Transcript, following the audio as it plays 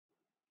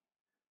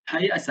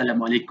Hi,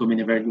 Assalamualaikum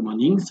and a very good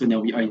morning. So now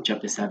we are in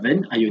chapter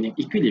 7, ionic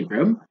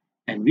equilibrium,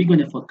 and we're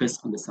going to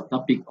focus on the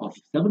subtopic of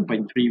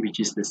 7.3,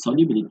 which is the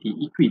solubility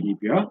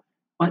equilibria,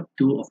 part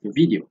 2 of the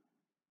video.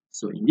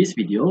 So in this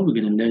video, we're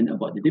going to learn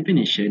about the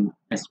definition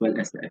as well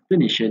as the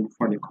explanation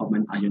for the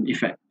common ion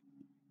effect.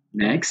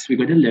 Next, we're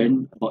going to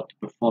learn about to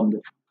perform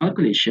the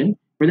calculation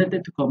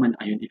related to common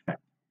ion effect.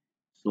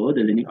 So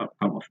the learning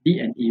outcome of D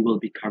and E will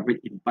be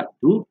covered in part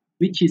 2,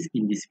 which is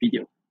in this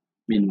video.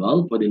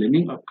 Meanwhile, for the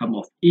learning outcome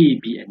of A,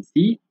 B, and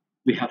C,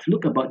 we have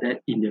looked about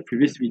that in the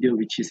previous video,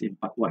 which is in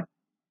part 1.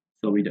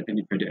 So without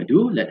any further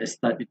ado, let us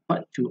start with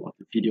part 2 of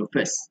the video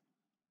first.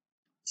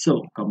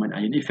 So, common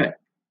ion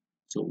effect.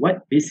 So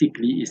what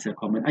basically is a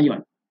common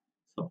ion?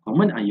 So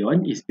common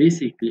ion is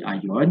basically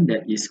ion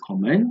that is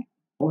common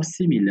or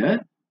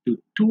similar to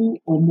two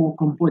or more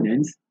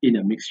components in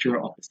a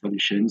mixture of the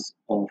solutions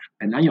of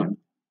an ion.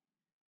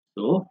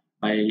 So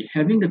by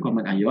having the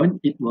common ion,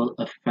 it will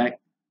affect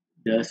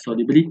the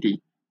solubility,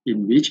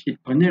 in which it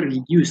can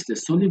reduce the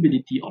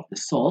solubility of the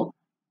salt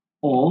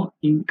or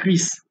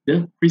increase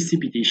the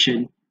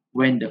precipitation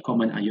when the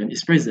common ion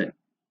is present.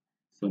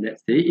 So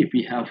let's say if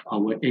we have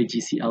our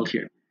AgCl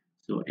here.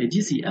 So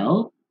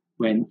AgCl,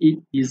 when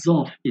it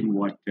dissolves in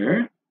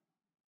water,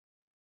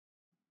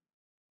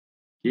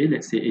 okay,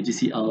 let's say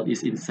AgCl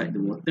is inside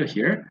the water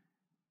here,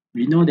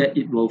 we know that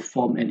it will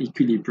form an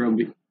equilibrium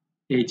with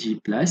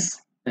Ag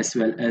plus as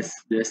well as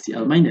the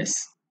Cl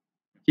minus.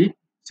 Okay,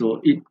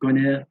 so it's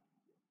gonna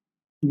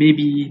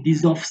maybe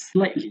dissolve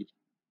slightly.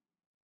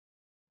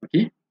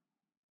 Okay.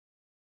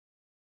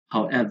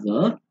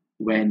 However,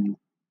 when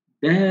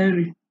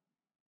there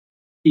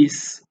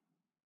is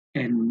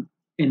an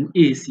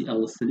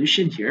NaCl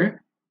solution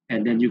here,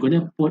 and then you're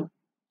gonna put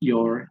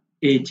your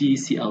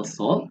AgCl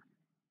salt,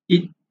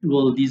 it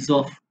will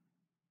dissolve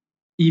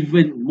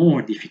even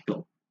more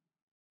difficult.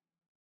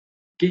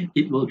 Okay,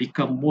 it will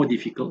become more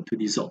difficult to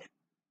dissolve.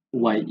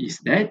 Why is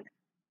that?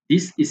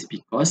 This is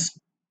because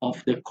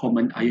of the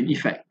common ion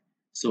effect.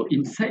 So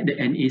inside the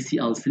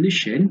NaCl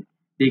solution,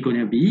 they're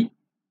gonna be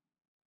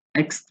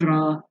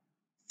extra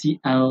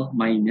Cl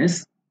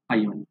minus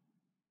ion.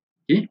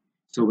 Okay,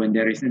 so when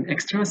there is an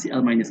extra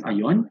Cl minus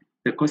ion,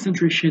 the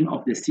concentration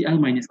of the Cl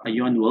minus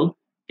ion will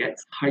get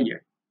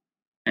higher.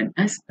 And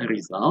as a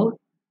result,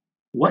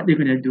 what they're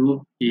going to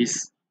do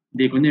is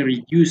they're going to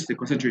reduce the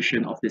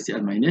concentration of the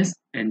Cl minus,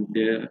 and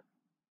the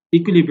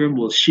equilibrium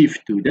will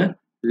shift to the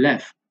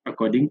left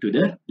according to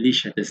the Le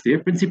Chatter's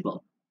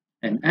principle.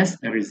 And as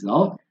a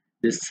result,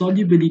 the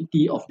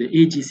solubility of the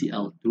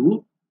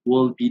AgCl2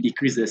 will be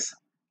decreases.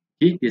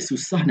 Okay, dia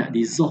susah nak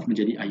dissolve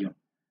menjadi ion.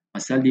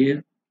 Pasal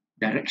dia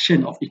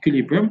direction of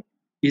equilibrium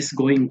is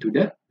going to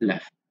the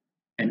left.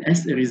 And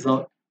as a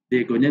result,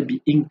 they're going to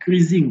be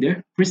increasing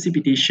the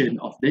precipitation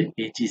of the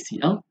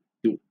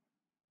AgCl2.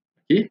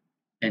 Okay,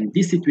 and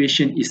this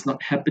situation is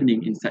not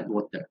happening inside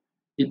water.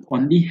 It's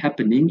only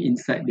happening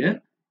inside the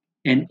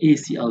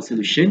NaCl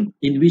solution,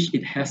 in which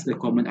it has the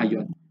common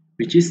ion,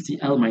 which is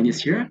Cl minus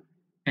here,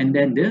 and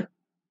then the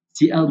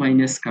Cl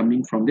minus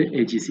coming from the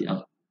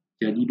AgCl.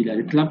 Jadi bila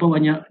ada terlampau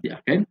banyak, dia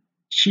akan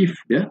shift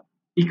the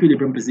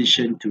equilibrium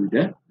position to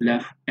the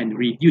left and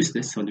reduce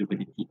the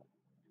solubility.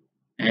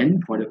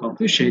 And for the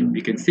conclusion,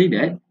 we can say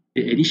that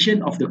the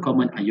addition of the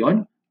common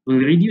ion will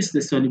reduce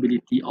the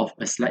solubility of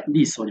a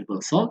slightly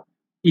soluble salt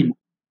in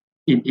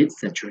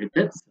its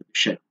saturated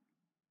solution.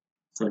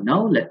 So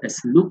now let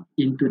us look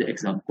into the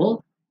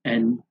example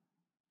and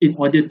in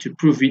order to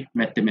prove it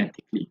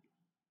mathematically.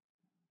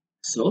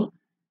 So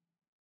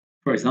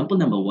for example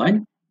number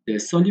 1, the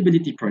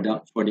solubility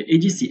product for the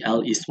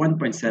AgCl is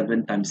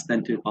 1.7 times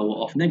 10 to the power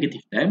of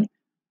negative 10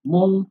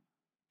 mole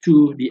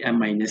to the m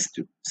minus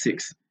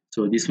 6.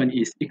 So this one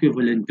is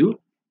equivalent to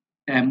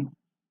m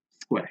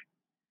square.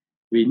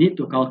 We need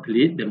to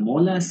calculate the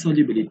molar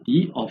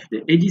solubility of the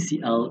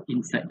AgCl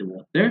inside the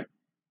water,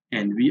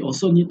 and we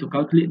also need to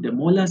calculate the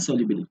molar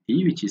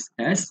solubility, which is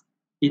S,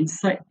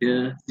 inside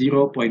the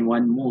 0.1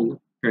 mole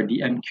per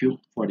dm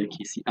cubed for the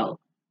KCl.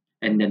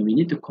 And then we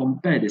need to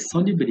compare the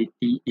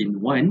solubility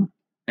in 1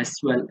 as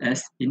well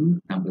as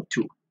in number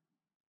 2.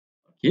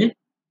 Okay.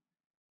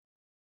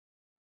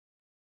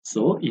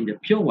 So in the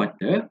pure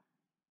water,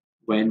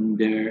 when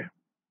the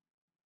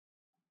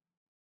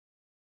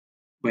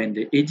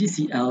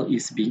AgCl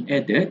is being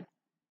added,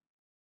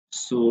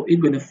 so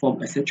it's going to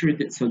form a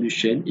saturated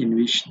solution in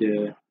which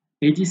the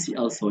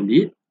AgCl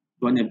solid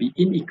going to be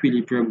in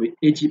equilibrium with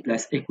Ag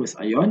plus aqueous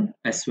ion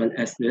as well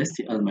as the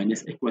Cl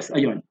minus aqueous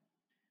ion.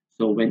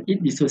 So when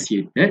it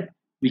dissociated,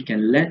 we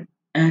can let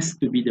S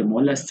to be the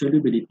molar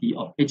solubility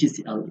of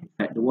AgCl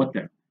inside the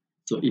water.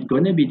 So it's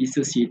going to be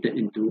dissociated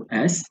into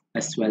S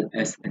as well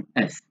as an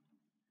S.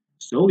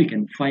 So we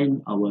can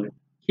find our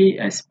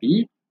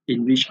KSP,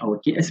 in which our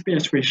KSP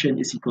expression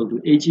is equal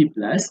to Ag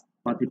plus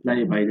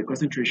multiplied by the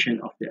concentration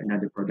of the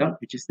another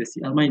product, which is the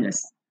Cl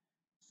minus.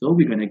 So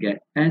we're going to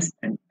get S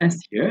and S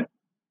here.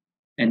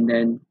 And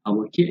then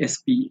our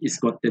KSP is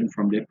gotten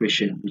from the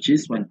equation, which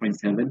is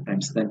 1.7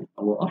 times 10 to the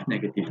power of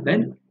negative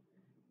 10.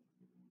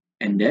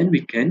 And then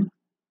we can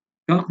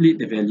calculate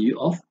the value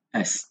of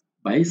S.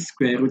 by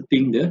square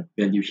rooting the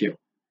value here.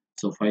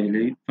 So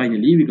finally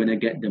we're going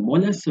to get the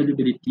molar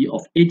solubility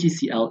of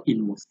AgCl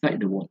inside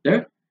the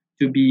water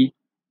to be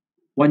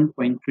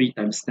 1.3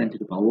 times 10 to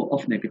the power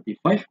of negative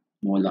 5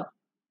 molar.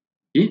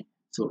 Okay,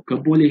 so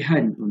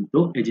kebolehan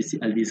untuk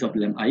AgCl dissolve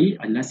dalam air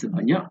adalah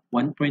sebanyak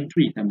 1.3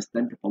 times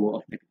 10 to the power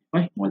of negative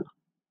 5 molar.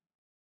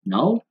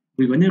 Now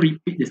we're going to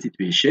repeat the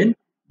situation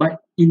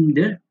but in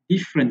the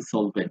different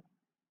solvent.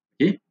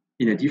 Okay,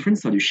 in a different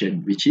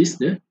solution, which is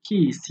the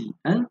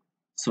KCl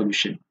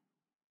solution.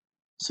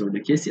 So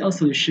the KCl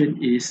solution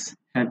is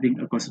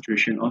having a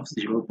concentration of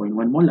 0.1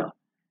 molar.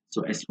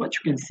 So as what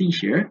you can see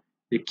here,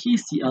 the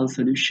KCl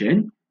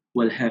solution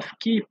will have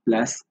K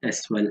plus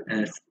as well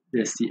as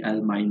the Cl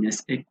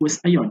minus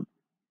aqueous ion.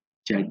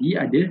 Jadi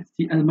ada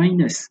Cl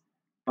minus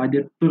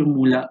pada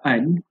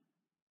permulaan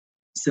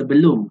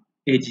sebelum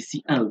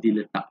AgCl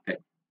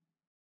diletakkan.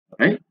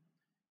 Alright.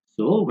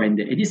 So when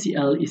the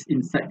AgCl is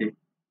inside the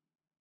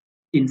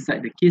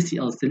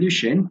KCl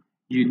solution,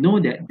 you know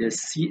that the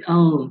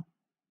Cl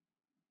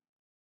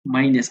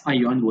minus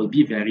ion will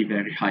be very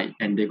high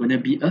and they're going to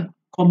be a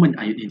common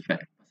ion in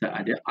fact. Pasal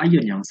ada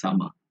ion yang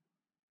sama.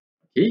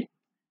 Okay,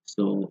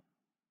 so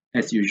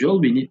as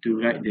usual, we need to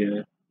write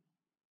the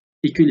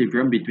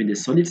equilibrium between the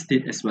solid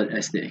state as well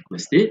as the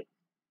aqueous state.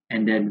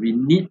 And then we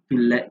need to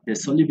let the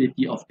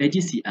solubility of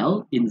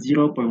AgCl in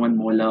 0.1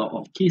 molar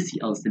of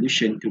KCl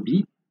solution to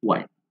be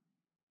Y.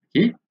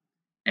 Okay,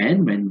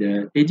 and when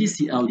the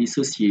AgCl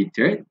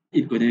dissociated,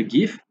 it's going to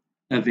give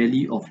a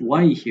value of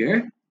Y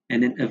here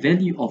and then a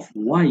value of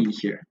Y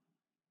here.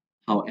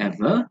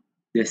 However,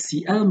 the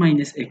Cl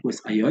minus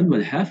aqueous ion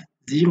will have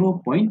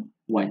 0.1.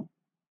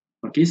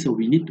 Okay, so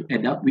we need to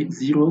add up with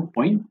 0.1.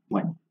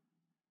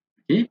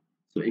 Okay,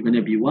 so it's going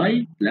to be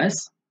Y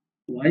plus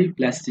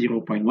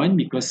 0.1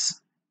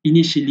 because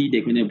initially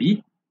they're going to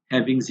be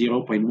having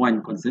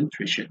 0.1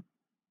 concentration.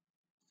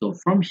 So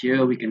from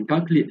here, we can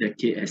calculate the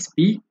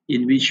KSP,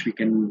 in which we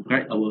can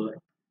write our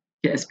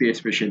KSP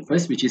expression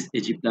first, which is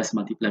Ag plus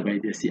multiplied by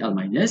the Cl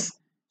minus.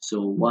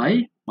 So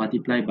Y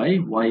multiplied by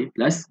Y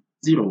plus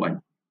 0.1.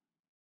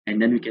 And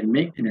then we can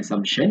make an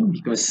assumption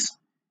because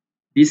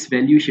this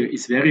value here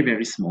is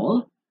very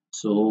small.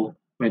 So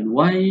when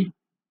Y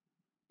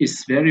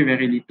is very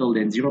little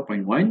than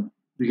 0.1,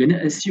 we're going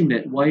to assume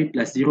that Y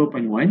plus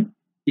 0.1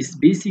 is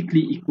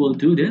basically equal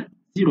to the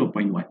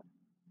 0.1.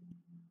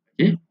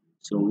 Okay,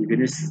 so we're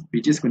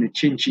just going to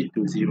change it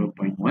to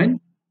 0.1.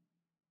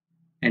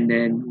 And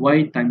then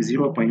Y times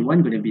 0.1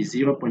 going to be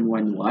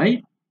 0.1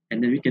 Y.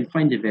 And then we can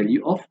find the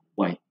value of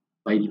Y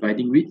by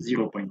dividing with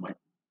 0.1.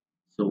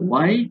 So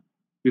Y,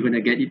 we're going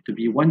to get it to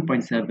be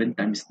 1.7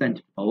 times 10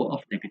 to the power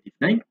of negative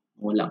 9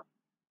 molar.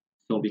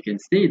 So we can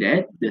say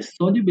that the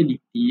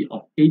solubility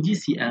of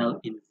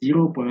AgCl in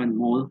 0.1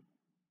 mole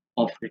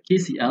of the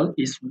KCl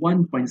is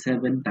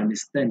 1.7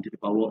 times 10 to the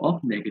power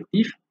of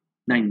negative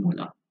 9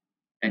 molar.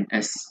 And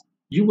as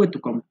you were to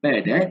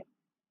compare that,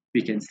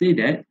 we can say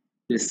that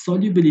the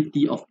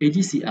solubility of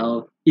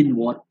AgCl in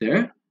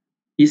water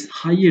is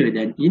higher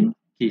than in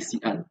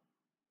KCl.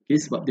 Okay,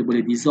 sebab dia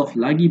boleh dissolve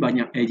lagi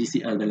banyak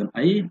AgCl dalam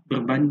air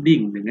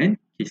berbanding dengan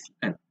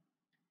KCl.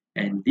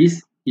 And this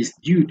is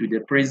due to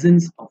the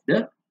presence of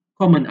the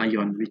common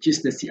ion, which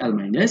is the Cl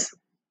minus,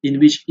 in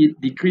which it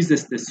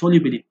decreases the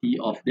solubility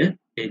of the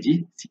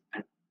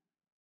AgCl.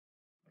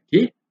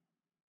 Okay,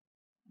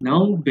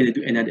 now we're going to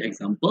do another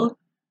example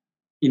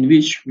in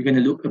which we're going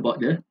to look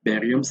about the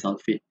barium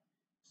sulfate.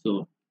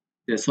 So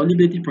the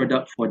solubility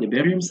product for the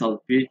barium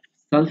sulfate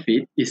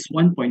is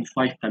 1.5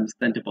 times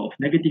 10 to the power of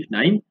negative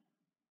 9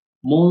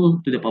 mole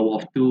to the power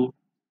of 2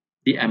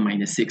 dm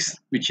minus 6,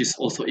 which is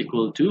also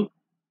equal to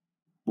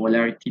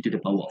molarity to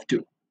the power of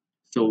 2.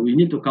 So we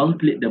need to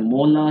calculate the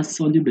molar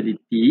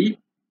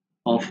solubility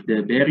of the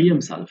barium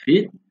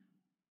sulfate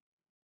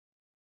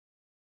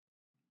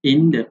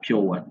in the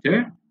pure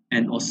water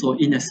and also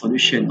in a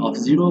solution of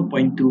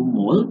 0.2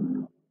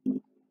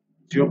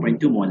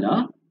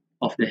 molar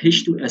of the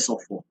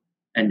H2SO4.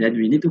 And then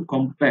we need to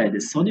compare the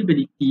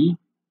solubility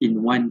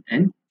in 1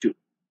 and 2.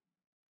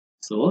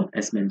 So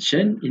as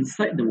mentioned,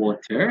 inside the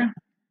water,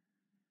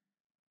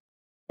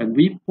 when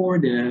we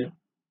put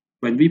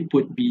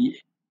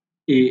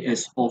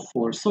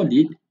BaSO4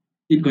 solid,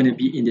 it's going to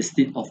be in the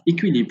state of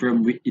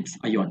equilibrium with its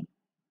ion.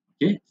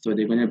 Okay, so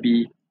they're going to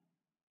be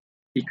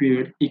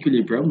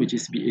equilibrium, which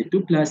is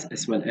Ba2 plus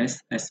as well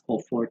as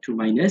SO4 2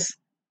 minus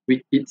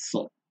with its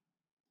salt.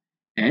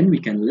 And we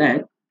can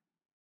let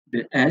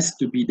the S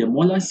to be the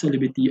molar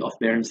solubility of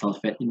barium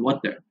sulfate in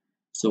water.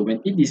 So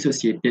when it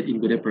dissociated, it's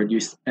going to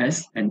produce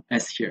S and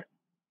S here.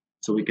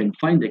 So we can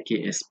find the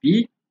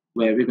KSP,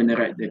 where we're going to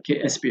write the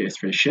KSP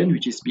expression,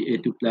 which is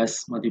Ba2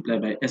 plus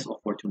multiplied by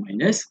SO4 2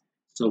 minus.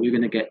 So we're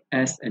going to get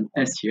S and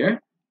S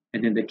here.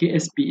 And then the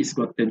KSP is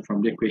gotten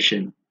from the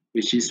equation,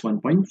 which is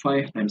 1.5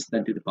 times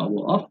 10 to the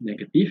power of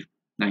negative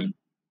 9.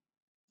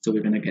 So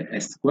we're going to get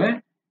S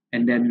squared.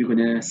 And then we're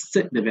going to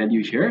set the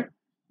value here,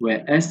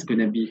 where S is going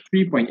to be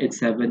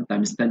 3.87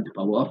 times 10 to the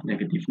power of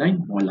negative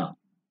 9 molar.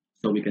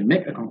 So we can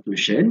make a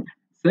conclusion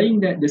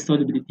saying that the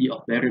solubility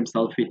of barium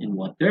sulfate in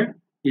water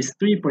is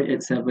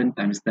 3.87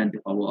 times 10 to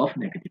the power of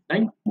negative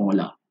 9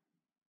 molar.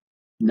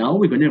 Now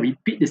we're going to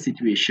repeat the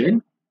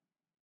situation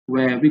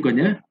where we're going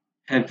to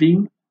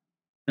having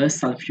a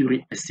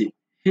sulfuric acid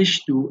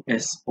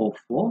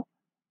H2SO4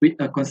 with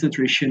a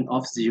concentration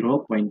of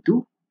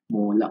 0.2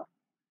 molar.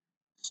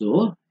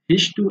 So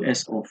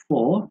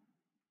H2SO4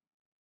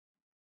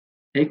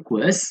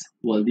 aqueous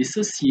will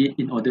dissociate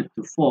in order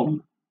to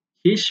form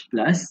H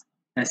plus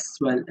as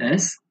well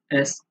as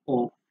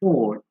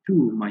SO4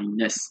 2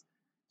 minus.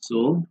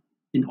 So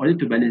in order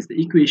to balance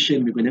the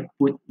equation, we're going to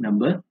put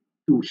number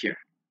 2 here.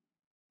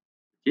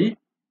 Okay,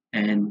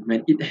 and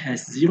when it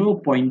has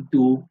 0.2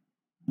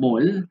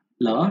 molar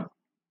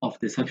of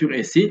the sulfuric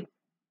acid,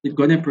 it's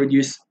going to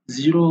produce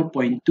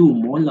 0.2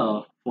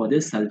 molar for the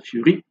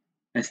sulfuric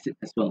acid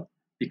as well,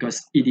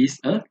 because it is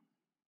a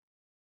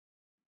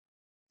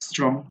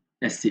strong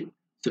acid.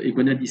 So it's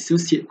going to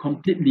dissociate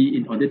completely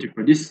in order to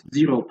produce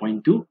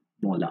 0.2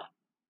 molar.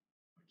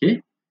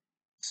 Okay,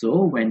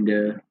 so when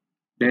the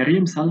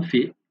barium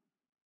sulfate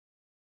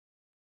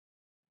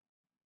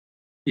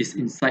is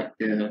inside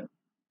the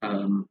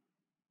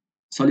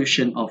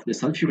solution of the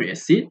sulfuric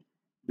acid,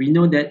 we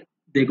know that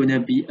there's going to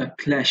be a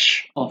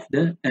clash of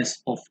the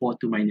SO4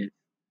 2 minus.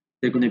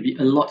 There's going to be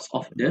a lot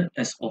of the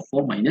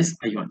SO4 minus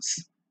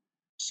ions.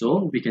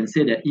 So we can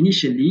say that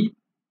initially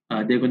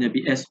there's going to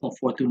be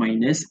SO4 2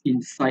 minus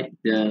inside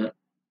the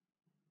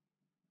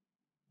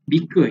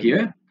beaker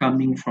here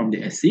coming from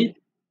the acid,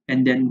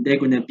 and then there's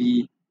going to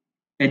be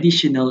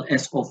additional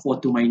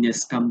SO4 2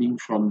 minus coming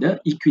from the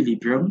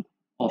equilibrium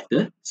of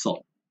the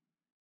salt.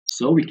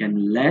 So we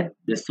can let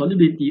the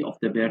solubility of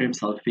the barium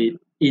sulfate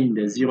in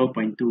the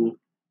 0.2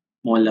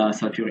 molar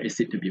sulfuric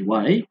acid to be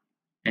Y,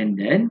 and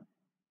then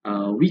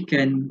we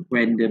can,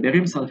 when the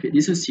barium sulfate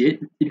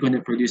dissociate, it's going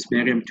to produce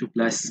barium 2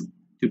 plus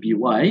to be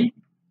Y.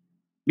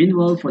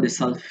 Meanwhile, for the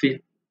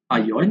sulfate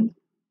ion,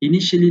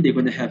 initially they're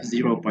going to have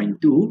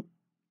 0.2,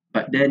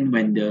 but then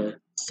when the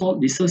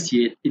salt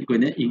dissociate, it's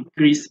going to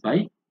increase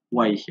by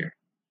Y here.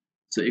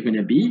 So it's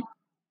going to be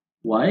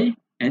Y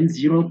and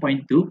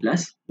 0.2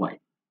 plus Y.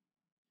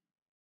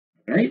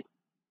 Right?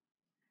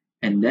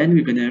 And then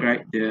we're going to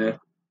write the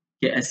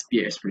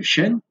KSP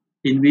expression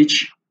in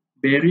which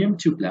barium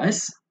 2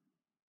 plus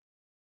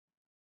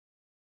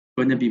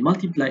going to be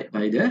multiplied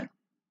by the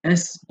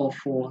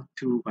SO4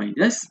 2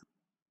 minus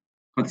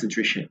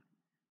concentration.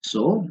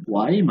 So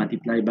Y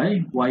multiplied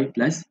by Y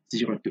plus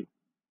 0.2.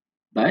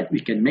 But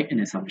we can make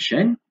an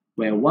assumption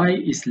where Y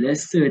is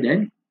lesser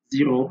than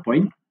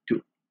 0.2.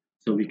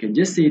 So we can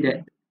just say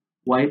that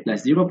Y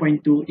plus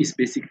 0.2 is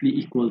basically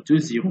equal to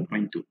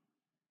 0.2.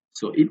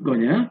 So it's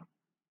gonna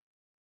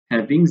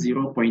having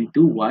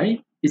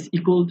 0.2Y is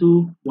equal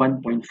to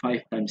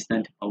 1.5 times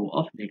 10 to the power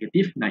of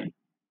negative 9.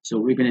 So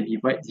we're gonna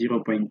divide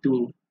 0.2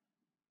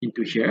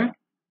 into here.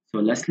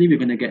 So lastly, we're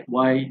gonna get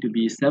Y to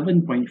be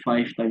 7.5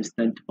 times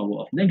 10 to the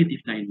power of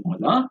negative 9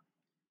 molar.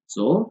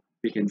 So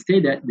we can say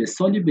that the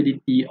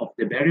solubility of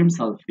the barium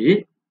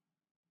sulfate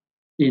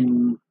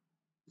in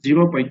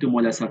 0.2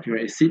 molar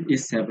sulfuric acid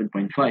is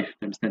 7.5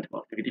 times 10 to the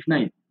power of negative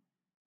 9.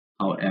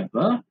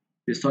 However,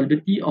 the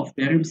solubility of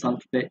barium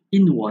sulfate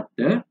in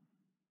water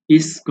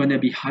is going to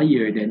be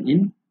higher than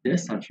in the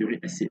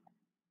sulfuric acid.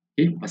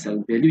 Okay,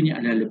 pasal value ni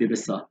adalah lebih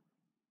besar.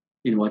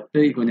 In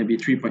water, it's going to be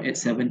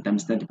 3.87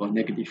 times 10 to the power of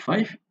negative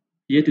 5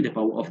 here to the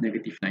power of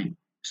negative 9.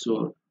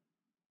 So,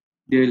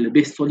 dia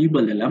lebih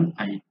soluble dalam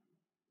air.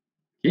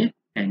 Okay,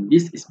 and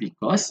this is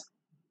because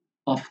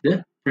of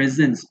the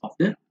presence of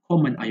the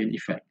common ion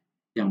effect.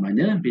 Yang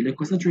mana bila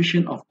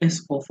concentration of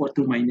SO4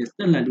 2 minus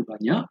terlalu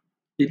banyak,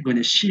 it's going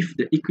to shift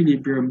the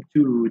equilibrium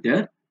to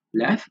the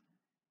left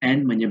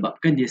and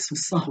menyebabkan dia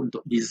susah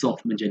untuk dissolve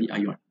menjadi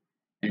ion.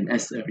 And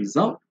as a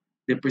result,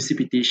 the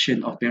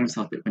precipitation of barium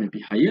sulfate going to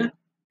be higher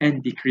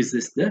and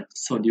decreases the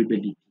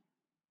solubility.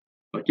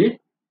 Okay,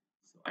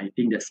 so I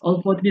think that's all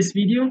for this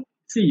video.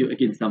 See you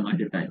again some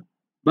other time.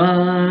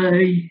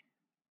 Bye!